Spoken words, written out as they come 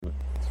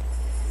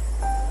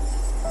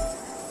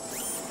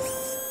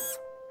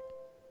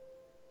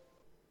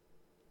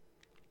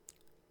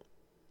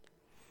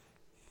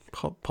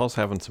Paul's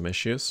having some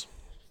issues.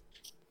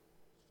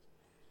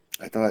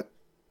 I thought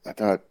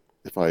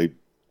if I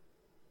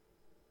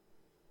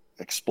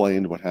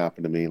explained what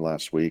happened to me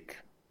last week,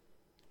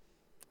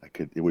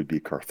 it would be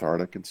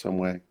cathartic in some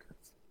way,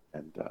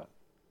 and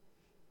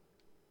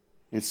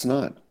it's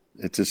not.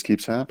 It just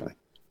keeps happening.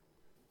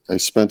 I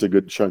spent a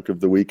good chunk of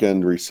the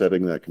weekend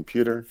resetting that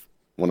computer,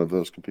 one of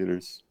those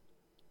computers.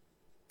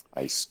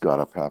 I got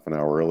up half an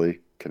hour early,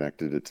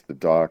 connected it to the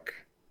dock,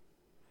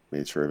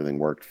 made sure everything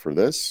worked for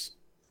this,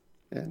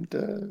 and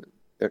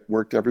it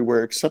worked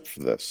everywhere except for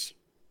this.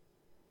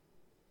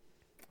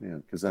 Yeah,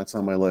 because that's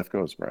how my life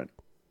goes, Brad.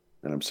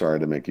 And I'm sorry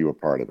to make you a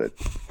part of it.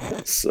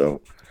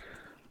 So,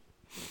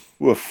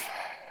 woof.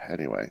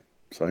 Anyway,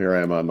 so here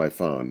I am on my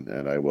phone,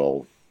 and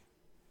I'll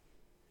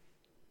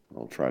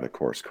try to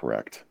course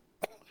correct.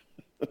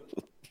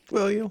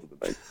 Will you?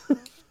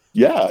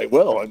 Yeah, I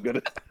will.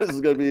 This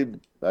is gonna be,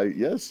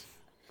 yes.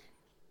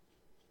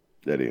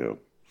 Anywho.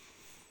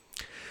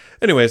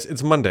 Anyways,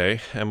 it's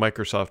Monday, and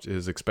Microsoft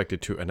is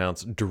expected to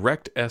announce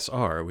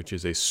DirectSR, which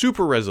is a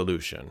super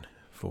resolution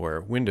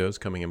for Windows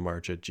coming in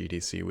March at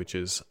GDC, which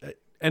is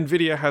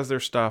NVIDIA has their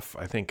stuff.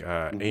 I think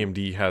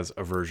AMD has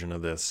a version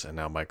of this, and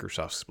now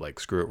Microsoft's like,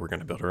 screw it, we're going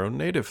to build our own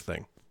native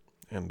thing.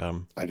 And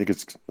I think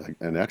it's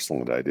an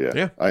excellent idea.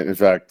 Yeah. In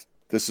fact,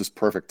 this is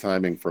perfect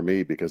timing for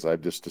me because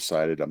I've just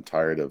decided I'm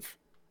tired of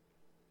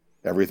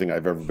everything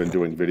I've ever been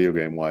doing video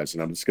game wise,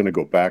 and I'm just going to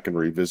go back and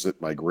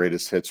revisit my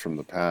greatest hits from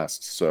the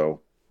past.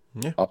 So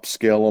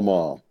upscale them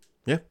all.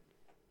 Yeah.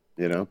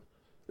 You know,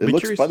 it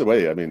looks, curious. By the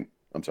way, I mean,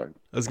 I'm sorry.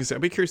 I was going to say,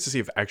 I'd be curious to see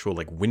if actual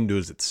like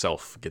Windows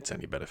itself gets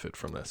any benefit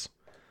from this.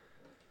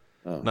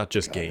 Not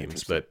just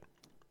games, but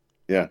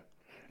yeah.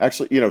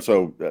 Actually, you know,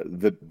 so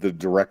the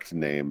Direct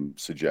name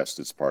suggests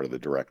it's part of the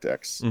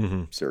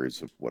DirectX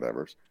series of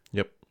whatever.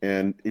 Yep.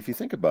 And if you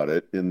think about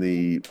it, in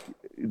the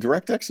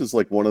DirectX is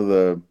like one of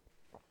the,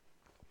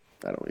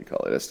 I don't know what you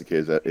call it,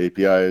 SDKs,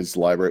 APIs,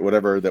 library,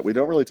 whatever, that we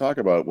don't really talk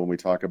about when we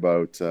talk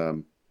about,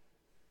 you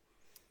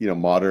know,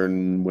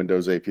 modern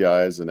Windows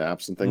APIs and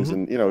apps and things.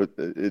 And, you know,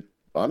 it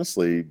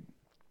honestly,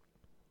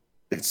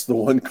 it's the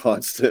one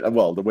constant,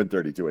 well, the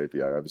Win32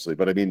 API, obviously,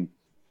 but I mean,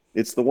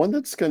 it's the one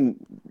that's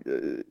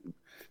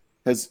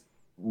has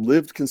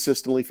lived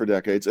consistently for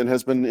decades and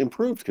has been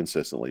improved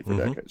consistently for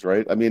decades,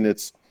 right? I mean,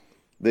 it's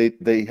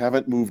they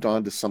haven't moved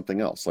on to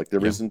something else. Like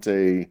there isn't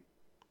a,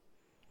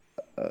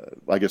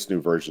 I guess new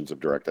versions of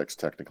DirectX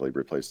technically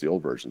replace the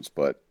old versions,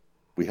 but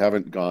we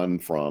haven't gone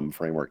from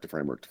framework to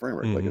framework to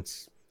framework. Like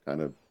it's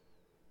kind of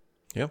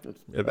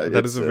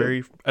that is a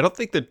very. I don't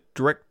think the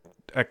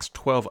DirectX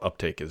 12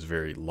 uptake is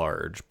very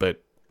large,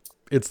 but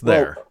it's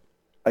there. Well,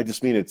 I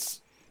just mean it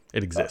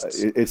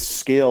exists. It's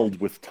scaled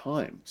with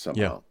time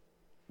somehow. Yeah.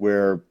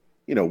 Where,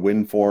 you know,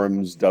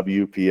 WinForms,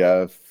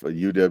 WPF,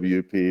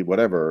 UWP,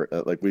 whatever,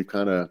 like we've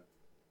kind of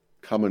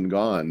come and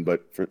gone,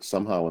 but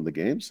somehow on the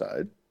game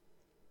side,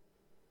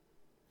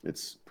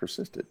 it's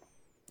persisted.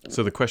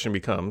 So the question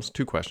becomes,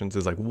 two questions,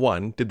 is like,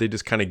 one, did they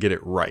just kind of get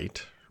it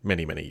right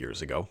many, many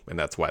years ago, and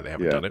that's why they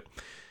haven't done it?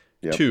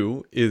 Yep.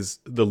 Two, is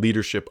the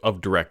leadership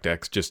of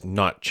DirectX just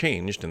not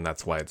changed, and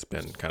that's why it's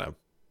been kind of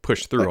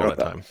pushed through all the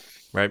time,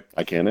 right?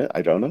 I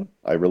don't know.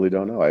 I really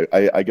don't know.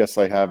 I guess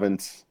I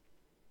haven't...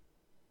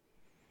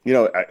 You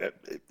know,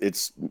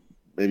 it's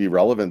maybe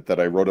relevant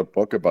that I wrote a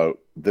book about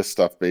this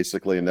stuff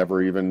basically and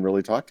never even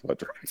really talked about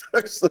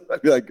DirectX.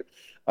 I'd be like,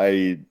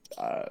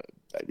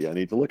 maybe I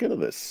need to look into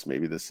this.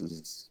 Maybe this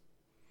is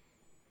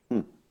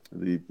the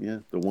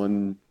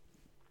one.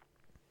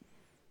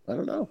 I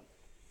don't know.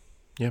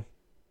 Yeah,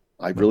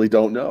 I really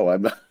don't know.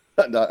 I'm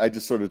not. I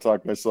just sort of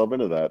talked myself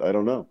into that. I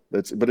don't know.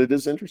 But it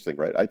is interesting,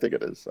 right? I think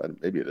it is.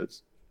 Maybe it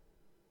is.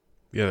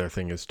 The other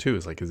thing is too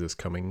is like, is this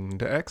coming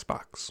to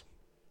Xbox?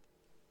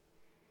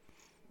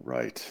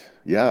 Right.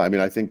 Yeah. I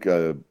mean, I think,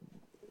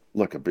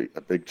 look, a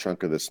big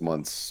chunk of this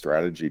month's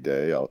strategy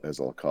day, as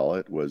I'll call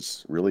it,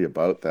 was really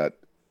about that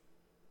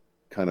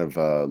kind of,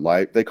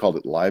 they called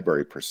it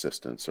library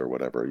persistence or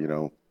whatever, you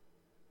know,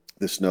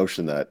 this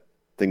notion that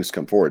things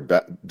come forward,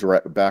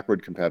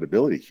 backward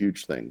compatibility,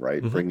 huge thing,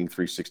 right? Bringing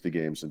 360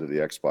 games into the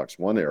Xbox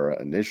One era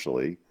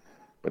initially,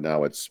 but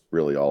now it's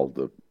really all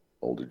the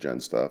older gen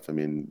stuff. I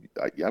mean,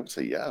 I would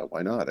say, yeah,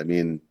 why not? I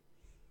mean,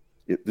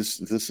 this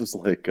is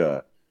like,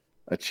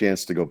 a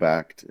chance to go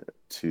back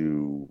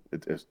to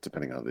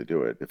depending on how they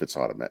do it. If it's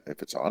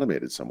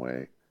automated some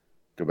way,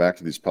 go back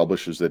to these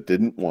publishers that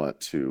didn't want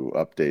to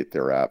update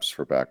their apps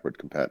for backward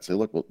compatibility. Say,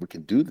 look, well, we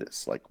can do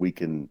this. Like we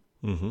can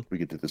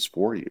do this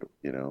for you.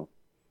 You know,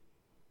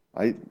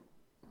 I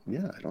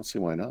don't see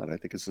why not. I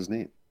think this is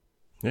neat.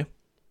 Yeah,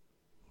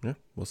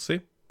 we'll see.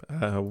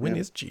 When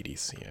is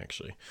GDC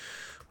actually?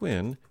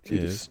 When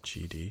is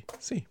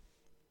GDC?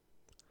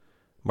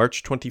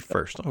 March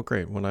 21st. Oh,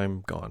 great. When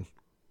I'm gone.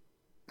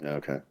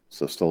 Okay,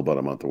 so still about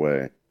a month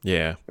away.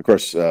 Yeah. Of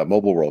course,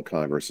 Mobile World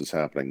Congress is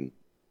happening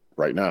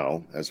right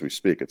now as we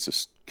speak. It's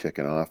just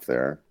kicking off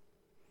there.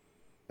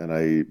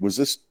 And was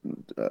this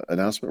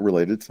announcement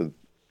related to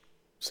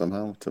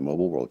somehow to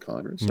Mobile World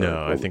Congress?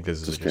 No, I think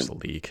this is just a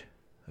leak.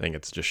 I think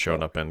it's just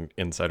shown up in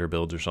insider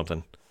builds or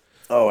something.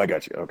 Oh, I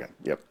got you. Okay.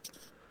 Yep.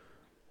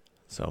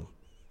 So,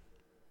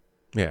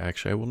 yeah,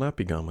 actually, I will not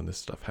be gone when this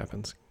stuff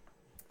happens.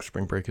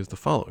 Spring break is the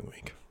following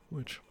week,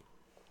 which,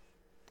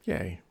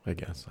 yay, I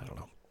guess. I don't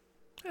know.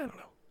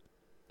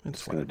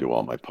 It's I'm going to do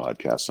all my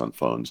podcasts on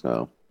phones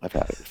now. I've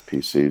had it with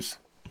PCs.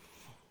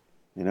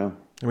 You know?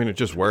 I mean, it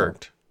just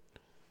worked.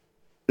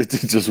 It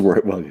just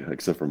worked. Well, yeah,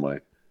 except for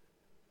my...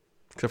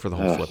 Except for the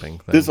whole flipping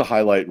thing. There's a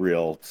highlight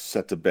reel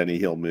set to Benny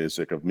Hill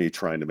music of me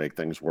trying to make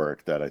things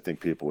work that I think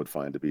people would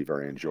find to be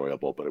very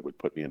enjoyable, but it would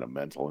put me in a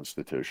mental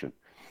institution.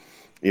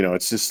 You know,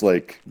 it's just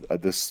like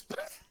this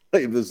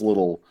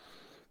little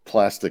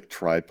plastic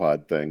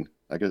tripod thing.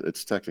 I guess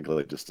it's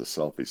technically just a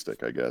selfie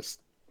stick, I guess.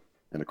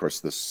 And of course,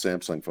 this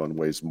Samsung phone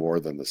weighs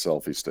more than the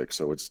selfie stick,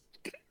 so it's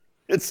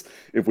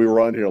if we were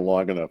on here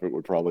long enough, it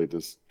would probably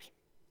just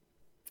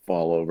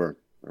fall over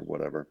or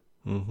whatever.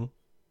 Mm-hmm.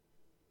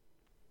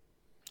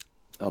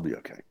 I'll be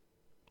okay.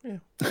 Yeah.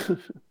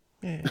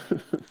 Yeah.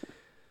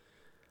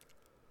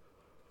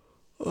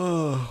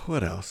 Oh,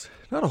 what else?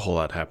 Not a whole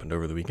lot happened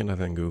over the weekend. I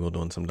think Google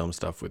doing some dumb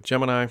stuff with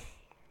Gemini.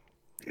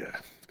 Yeah.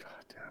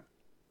 God damn.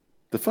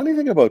 The funny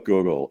thing about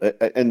Google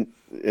and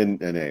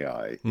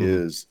AI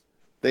is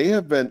they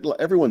have been,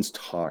 everyone's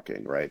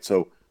talking, right?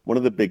 So one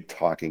of the big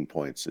talking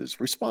points is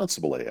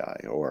responsible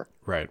AI or,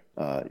 right.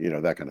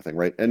 That kind of thing,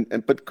 right?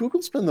 But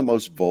Google's been the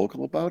most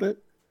vocal about it.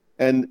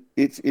 And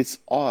it's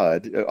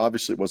odd.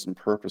 Obviously, it wasn't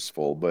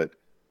purposeful, but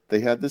they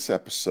had this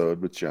episode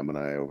with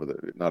Gemini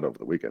not over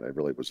the weekend. It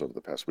really was over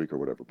the past week or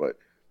whatever, but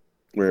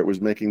where it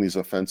was making these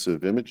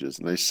offensive images.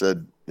 And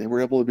they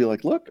were able to be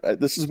like, look,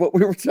 this is what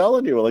we were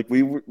telling you. Like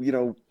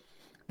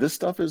this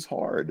stuff is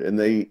hard. And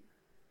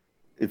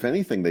if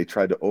anything, they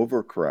tried to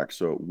overcorrect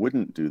so it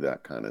wouldn't do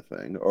that kind of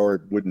thing or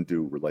it wouldn't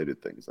do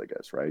related things, I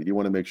guess, right? You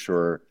want to make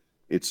sure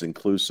it's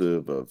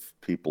inclusive of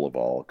people of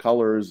all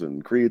colors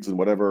and creeds and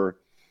whatever.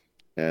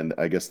 And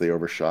I guess they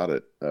overshot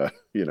it,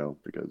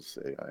 because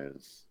AI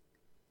is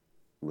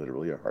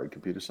literally a hard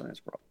computer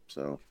science problem.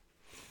 So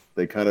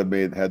they kind of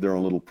had their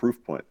own little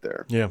proof point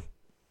there. Yeah.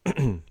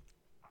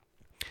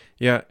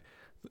 Yeah.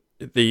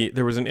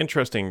 There was an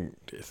interesting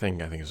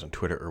thing, I think it was on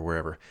Twitter or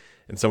wherever,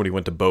 and somebody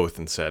went to both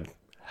and said,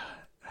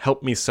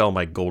 help me sell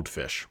my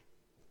goldfish.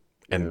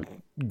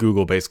 And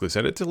Google basically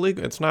said, it's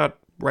illegal. It's not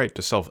right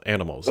to sell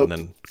animals. And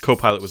then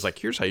Copilot was like,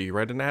 here's how you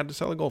write an ad to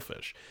sell a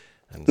goldfish.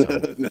 And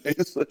so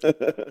Nice.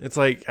 it's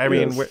like, I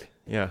mean,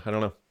 I don't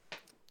know.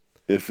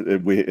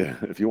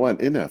 If you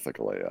want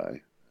unethical AI,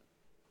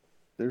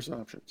 there's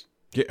options.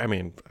 Yeah, I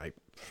mean, I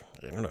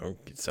don't know.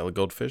 You sell a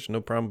goldfish,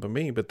 no problem with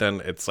me. But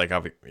then it's like,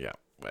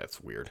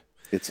 that's weird.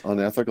 It's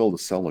unethical to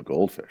sell a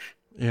goldfish.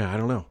 Yeah, I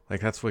don't know.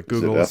 Like that's what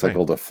Google is is saying.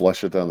 ethical to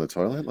flush it down the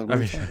toilet? Like, what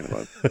are you talking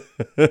about?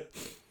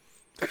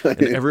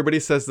 And everybody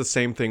says the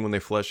same thing when they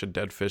flush a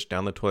dead fish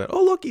down the toilet.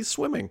 Oh, look, he's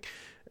swimming.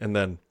 And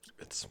then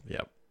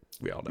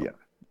we all know. Yeah.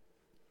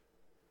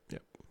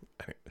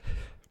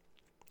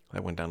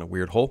 That went down a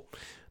weird hole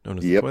known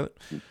as the toilet.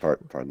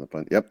 Pardon the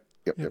pun. Yep.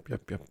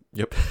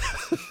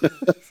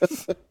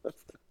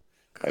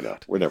 I know.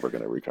 We're never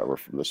going to recover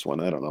from this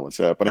one. I don't know what's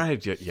happening.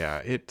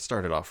 It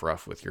started off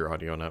rough with your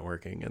audio not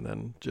working and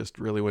then just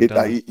really went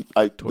down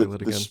the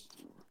toilet again.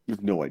 You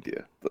have no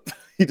idea.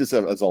 You just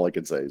have, that's all I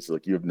can say. Is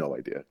like, you have no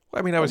idea.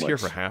 I mean, I was here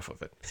for half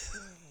of it.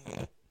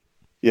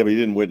 Yeah, but you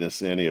didn't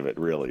witness any of it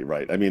really,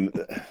 right? I mean,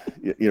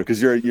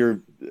 because you're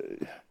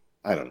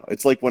I don't know.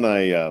 It's like when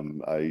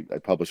I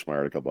published my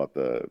article about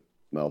the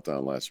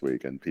meltdown last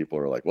week, and people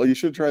are like, "Well, you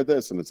should try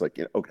this," and it's like,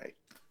 okay.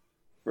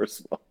 First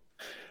of all,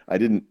 I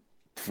didn't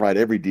provide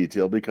every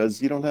detail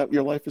because your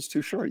life is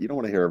too short. You don't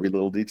want to hear every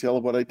little detail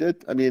of what I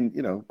did. I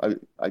mean,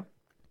 I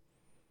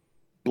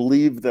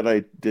believe that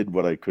I did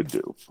what I could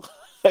do.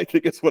 I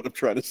think it's what I'm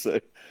trying to say.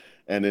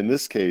 And in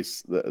this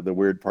case, the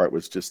weird part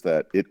was just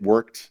that it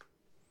worked.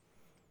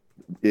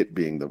 It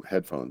being the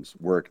headphones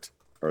worked.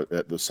 Or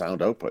the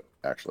sound output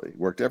actually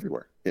worked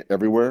everywhere,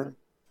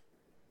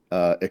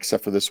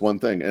 except for this one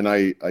thing. And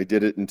I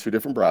did it in two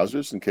different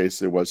browsers in case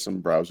there was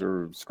some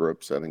browser screw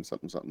up setting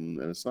something,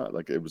 and it's not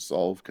like it was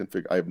all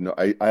configured.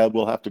 I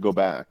will have to go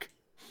back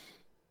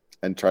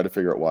and try to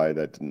figure out why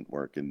that didn't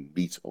work in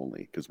Meet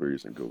only because we're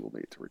using Google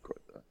Meet to record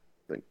the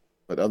thing.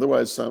 But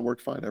otherwise, sound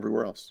worked fine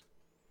everywhere else.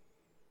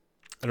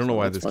 I don't know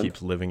why this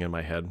keeps living in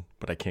my head,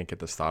 but I can't get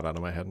this thought out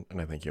of my head, and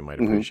I think you might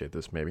appreciate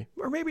this maybe.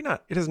 Or maybe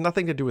not. It has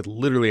nothing to do with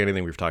literally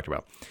anything we've talked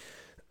about.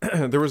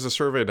 There was a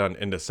survey done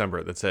in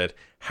December that said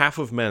half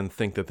of men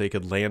think that they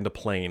could land a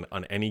plane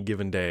on any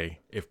given day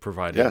if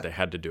provided they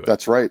had to do it.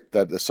 That's right.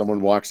 That if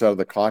someone walks out of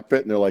the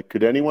cockpit and they're like,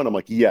 could anyone? I'm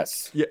like,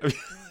 yes. Yeah.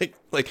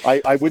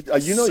 I would,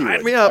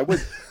 sign me up.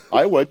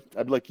 I would.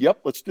 I'd be like, yep,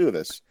 let's do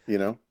this,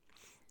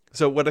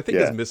 So what I think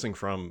is missing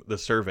from the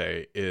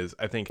survey is,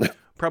 I think,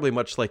 probably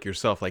much like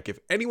yourself, like if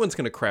anyone's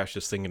going to crash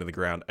this thing into the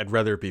ground, I'd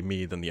rather it be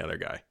me than the other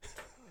guy.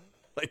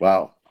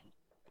 Wow.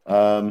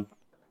 I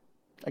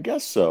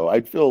guess so.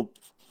 I feel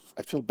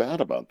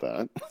bad about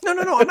that. No.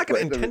 I'm not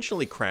going to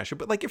intentionally crash it,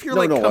 but like if you're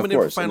coming in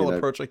for final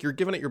approach, like you're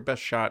giving it your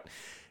best shot,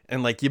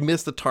 and like you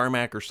miss the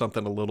tarmac or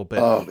something a little bit.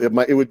 Oh,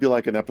 it would be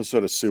like an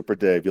episode of Super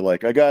Dave. You're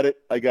like, I got it,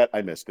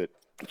 I missed it,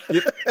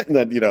 Yep. and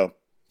then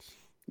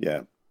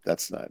yeah,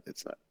 it's not.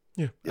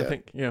 Yeah, I Yeah,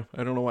 think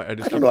I don't know why. I I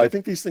just don't keep know. I thinking.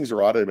 think these things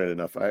are automated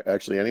enough.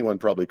 Actually, anyone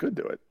probably could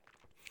do it,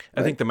 I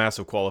right? think the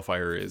massive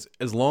qualifier is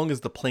as long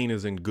as the plane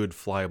is in good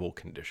flyable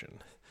condition,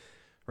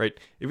 right?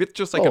 If it's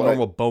just like a Oh,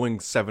 normal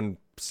Boeing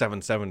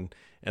 777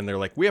 and they're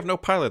like, we have no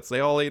pilots, they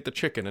all ate the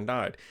chicken and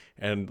died,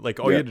 and like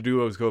all you yeah. had to do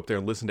was go up there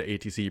and listen to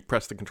ATC,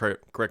 press the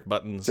correct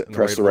buttons in the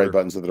Press right the right order,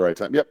 buttons at the right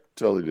time. Yep,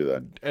 totally do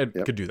that. and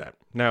Yep. could do that.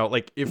 Now,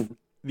 like if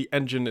the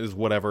engine is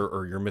whatever,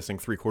 or you're missing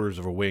 3/4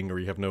 of a wing, or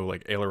you have no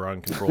like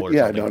aileron control or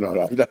Yeah, something.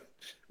 no.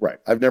 Right.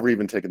 I've never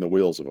even taken the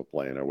wheels of a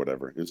plane or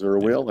whatever. Is there a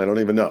Yeah. wheel? I don't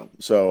even know.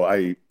 So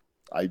I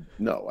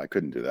no, I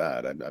couldn't do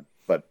that.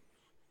 But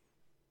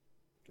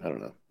I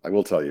don't know. I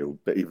will tell you,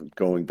 but even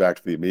going back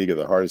to the Amiga,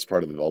 the hardest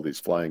part of all these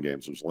flying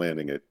games was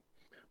landing it.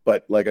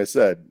 But like I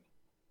said,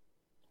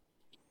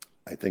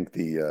 I think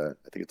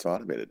it's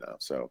automated now.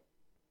 So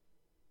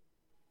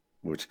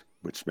which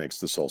makes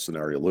this whole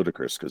scenario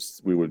ludicrous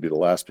because we would be the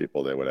last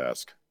people they would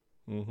ask.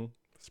 Mm-hmm.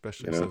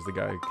 Especially You know? says the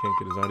guy who can't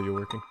get his audio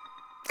working.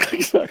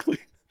 Exactly.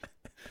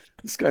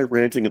 This guy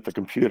ranting at the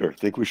computer.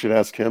 Think we should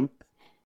ask him?